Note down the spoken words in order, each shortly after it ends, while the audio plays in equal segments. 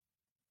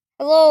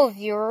Hello,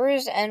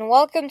 viewers, and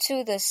welcome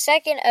to the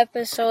second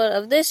episode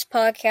of this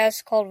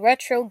podcast called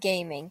Retro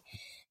Gaming.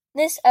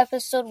 This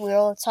episode,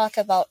 we'll talk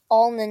about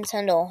all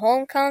Nintendo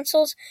home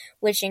consoles,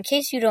 which, in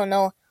case you don't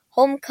know,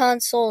 home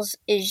consoles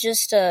is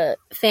just a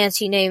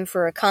fancy name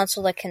for a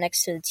console that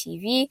connects to the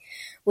TV,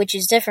 which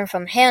is different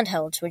from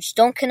handhelds, which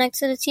don't connect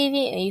to the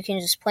TV, and you can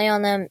just play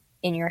on them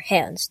in your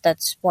hands.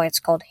 That's why it's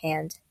called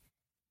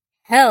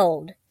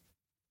handheld.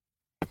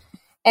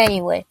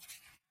 Anyway,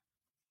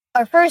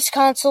 our first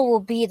console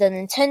will be the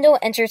Nintendo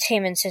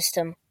Entertainment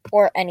System,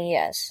 or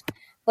NES.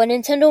 But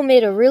Nintendo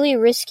made a really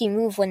risky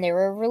move when they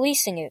were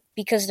releasing it,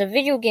 because the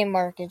video game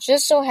market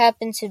just so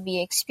happened to be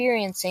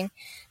experiencing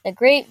the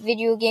great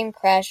video game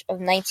crash of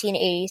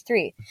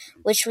 1983,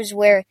 which was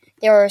where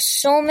there are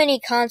so many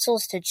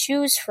consoles to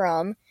choose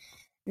from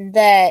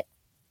that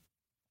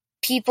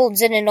people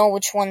didn't know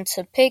which one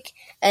to pick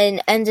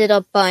and ended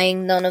up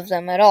buying none of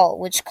them at all,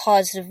 which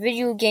caused the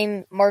video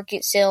game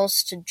market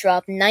sales to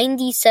drop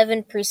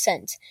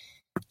 97%,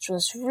 which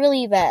was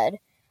really bad.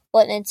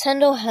 But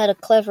Nintendo had a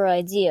clever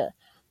idea.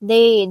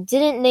 They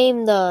didn't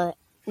name the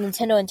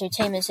Nintendo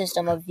Entertainment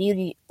System a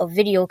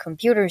video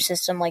computer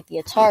system like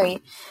the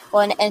Atari,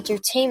 but an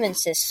entertainment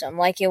system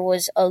like it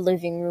was a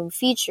living room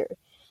feature.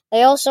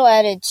 They also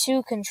added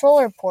 2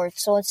 controller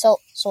ports, so it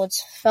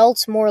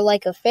felt more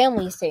like a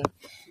family thing.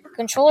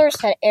 Controllers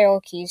had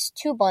arrow keys,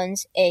 2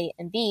 buttons, A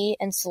and B,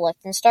 and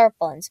select and start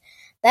buttons.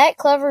 That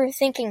clever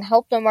thinking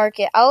helped the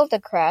market out of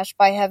the crash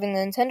by having the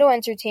Nintendo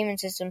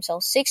Entertainment System sell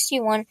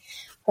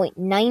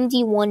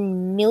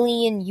 61.91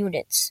 million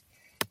units.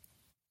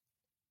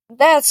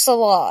 That's a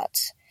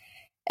lot.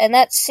 And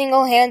that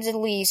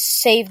single-handedly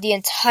saved the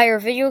entire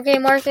video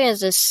game market, and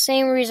is the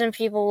same reason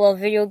people love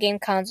video game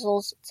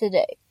consoles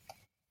today.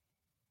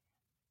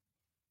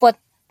 But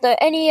the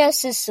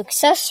NES's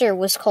successor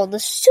was called the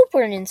Super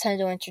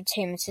Nintendo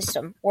Entertainment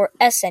System, or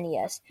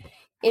SNES.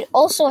 It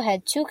also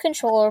had 2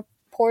 controller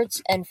ports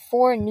and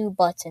 4 new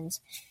buttons.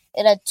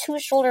 It had 2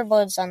 shoulder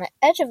buttons on the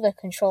edge of the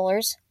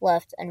controllers,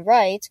 left and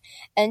right,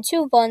 and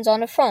 2 buttons on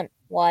the front,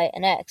 Y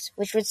and X,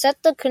 which would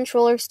set the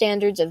controller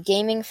standards of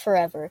gaming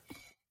forever.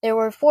 There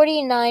were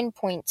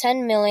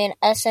 49.10 million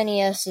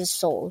SNESs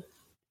sold.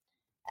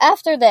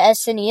 After the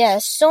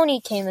SNES,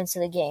 Sony came into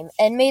the game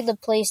and made the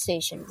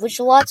PlayStation, which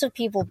lots of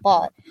people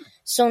bought,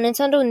 so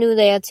Nintendo knew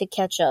they had to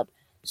catch up.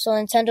 So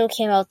Nintendo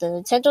came out the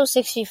Nintendo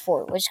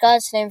 64, which got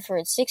its name for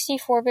its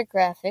 64-bit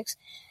graphics,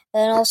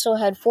 and also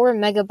had 4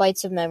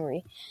 megabytes of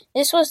memory.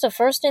 This was the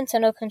first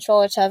Nintendo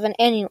controller to have an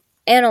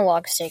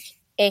analog stick,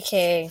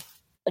 aka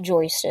a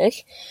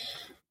joystick.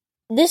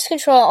 This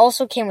controller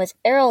also came with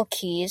arrow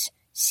keys,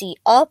 C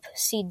up,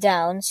 C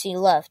down, C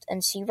left,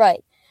 and C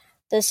right.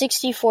 The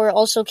 64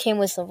 also came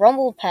with a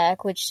rumble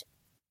pack, which,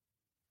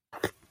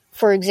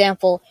 for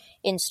example,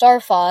 in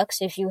Star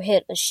Fox, if you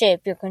hit a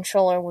ship, your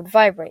controller would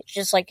vibrate,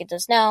 just like it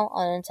does now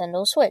on a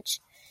Nintendo Switch.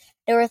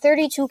 There were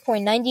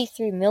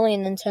 32.93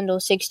 million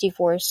Nintendo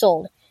 64s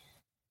sold.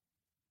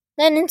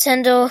 Then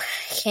Nintendo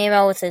came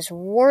out with its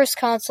worst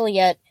console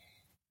yet,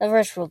 the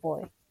Virtual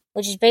Boy,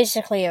 which is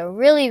basically a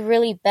really,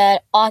 really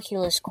bad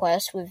Oculus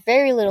Quest with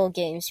very little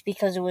games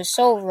because it was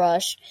so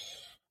rushed,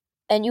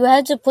 and you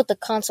had to put the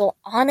console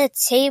on a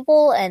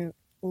table and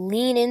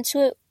lean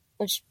into it,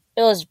 which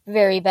it was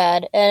very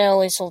bad, and it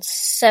only sold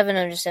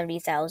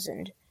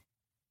 770,000.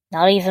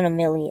 Not even 1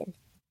 million.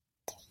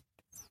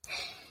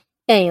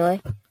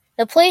 Anyway,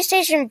 the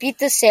PlayStation beat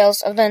the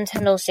sales of the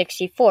Nintendo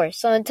 64,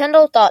 so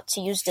Nintendo thought to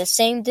use the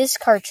same disc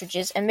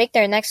cartridges and make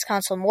their next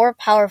console more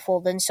powerful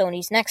than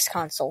Sony's next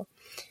console.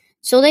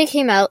 So they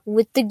came out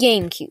with the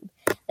GameCube.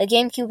 The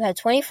GameCube had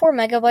 24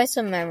 megabytes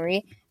of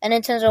memory, and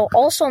Nintendo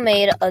also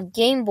made a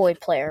Game Boy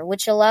player,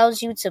 which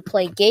allows you to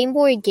play Game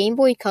Boy, Game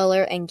Boy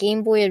Color, and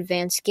Game Boy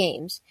Advance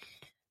games.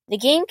 The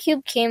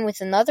GameCube came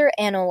with another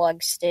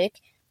analog stick,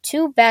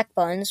 2 back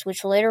buttons,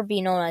 which will later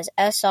be known as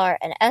SR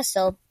and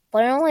SL,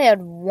 but it only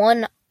had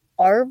 1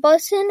 R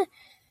button,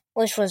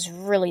 which was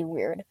really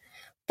weird.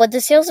 But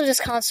the sales of this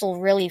console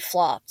really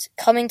flopped,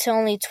 coming to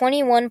only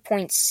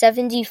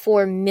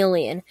 21.74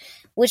 million,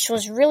 which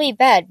was really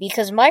bad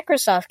because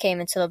Microsoft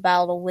came into the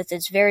battle with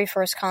its very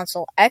first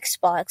console,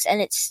 Xbox,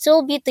 and it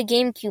still beat the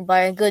GameCube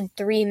by a good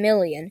 3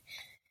 million.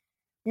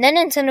 And then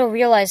Nintendo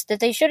realized that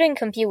they shouldn't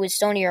compete with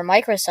Sony or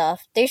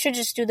Microsoft, they should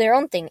just do their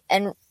own thing,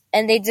 and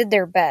they did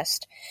their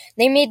best.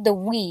 They made the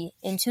Wii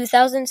in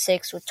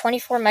 2006 with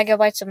 24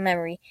 megabytes of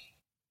memory,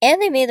 and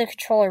they made the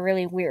controller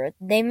really weird.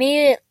 They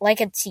made it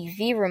like a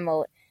TV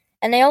remote,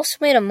 and they also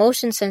made a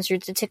motion sensor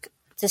to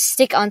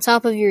stick on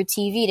top of your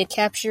TV to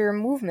capture your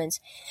movements,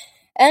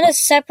 and a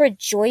separate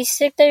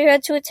joystick that you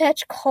had to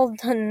attach called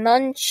the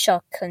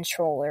Nunchuck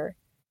controller.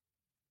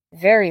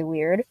 Very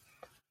weird.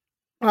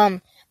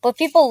 But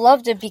people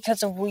loved it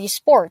because of Wii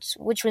Sports,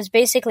 which was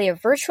basically a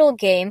virtual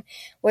game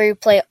where you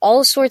play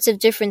all sorts of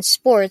different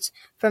sports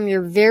from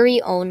your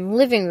very own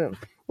living room,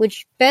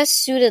 which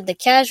best suited the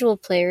casual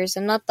players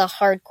and not the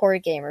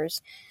hardcore gamers.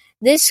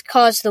 This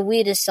caused the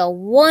Wii to sell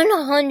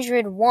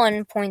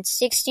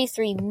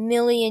 101.63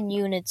 million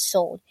units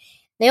sold.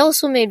 They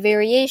also made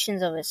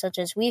variations of it, such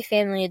as Wii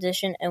Family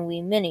Edition and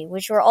Wii Mini,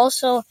 which were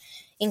also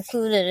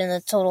included in the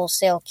total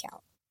sale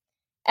count.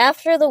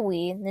 After the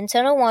Wii,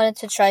 Nintendo wanted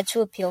to try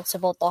to appeal to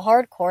both the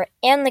hardcore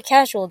and the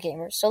casual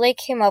gamers, so they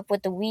came up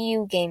with the Wii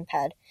U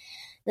gamepad.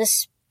 The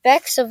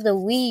specs of the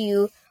Wii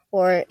U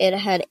were it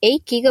had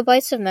 8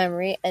 gigabytes of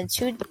memory and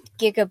 2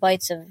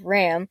 gigabytes of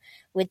RAM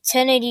with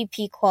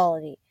 1080p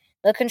quality.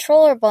 The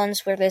controller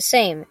buttons were the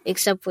same,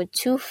 except with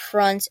two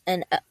front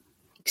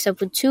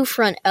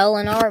L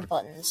and R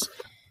buttons,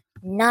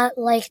 not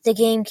like the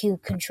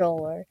GameCube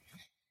controller.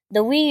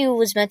 The Wii U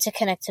was meant to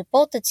connect to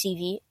both the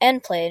TV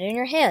and play it in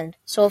your hand.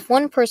 So if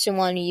one person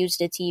wanted to use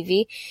the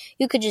TV,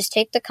 you could just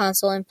take the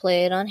console and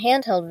play it on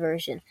handheld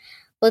version.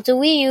 But the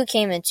Wii U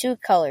came in 2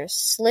 colors,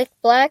 slick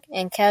black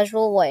and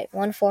casual white,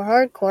 one for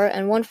hardcore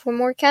and one for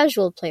more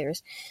casual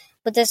players.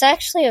 But this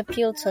actually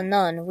appealed to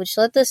none, which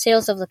led the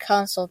sales of the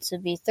console to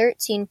be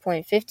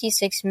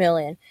 13.56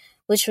 million,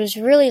 which was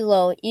really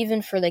low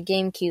even for the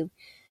GameCube.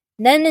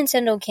 Then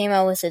Nintendo came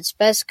out with its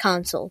best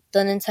console, the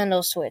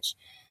Nintendo Switch.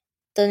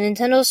 The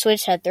Nintendo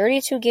Switch had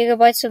 32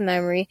 gigabytes of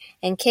memory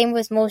and came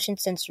with motion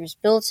sensors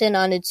built in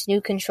on its new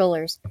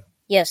controllers.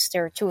 Yes,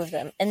 there were 2 of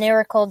them, and they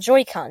were called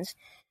Joy-Cons,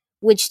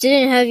 which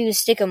didn't have you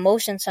stick a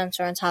motion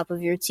sensor on top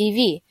of your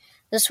TV.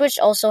 The Switch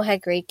also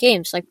had great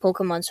games like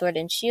Pokemon Sword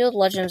and Shield,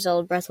 Legend of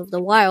Zelda Breath of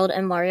the Wild,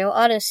 and Mario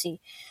Odyssey,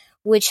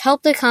 which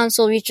helped the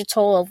console reach a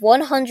total of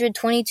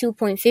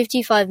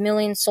 122.55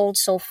 million sold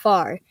so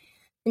far.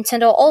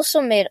 Nintendo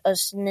also made a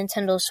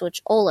Nintendo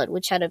Switch OLED,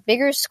 which had a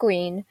bigger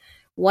screen,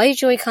 white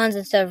Joy-Cons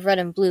instead of red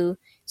and blue,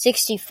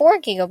 64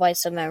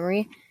 gigabytes of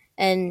memory,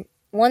 and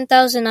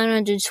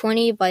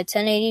 1920 by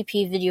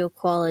 1080p video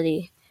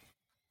quality.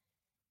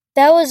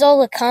 That was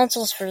all the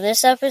consoles for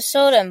this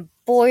episode, and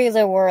boy,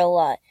 there were a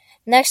lot.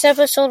 Next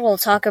episode, we'll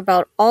talk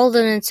about all the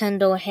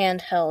Nintendo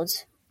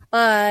handhelds.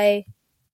 Bye!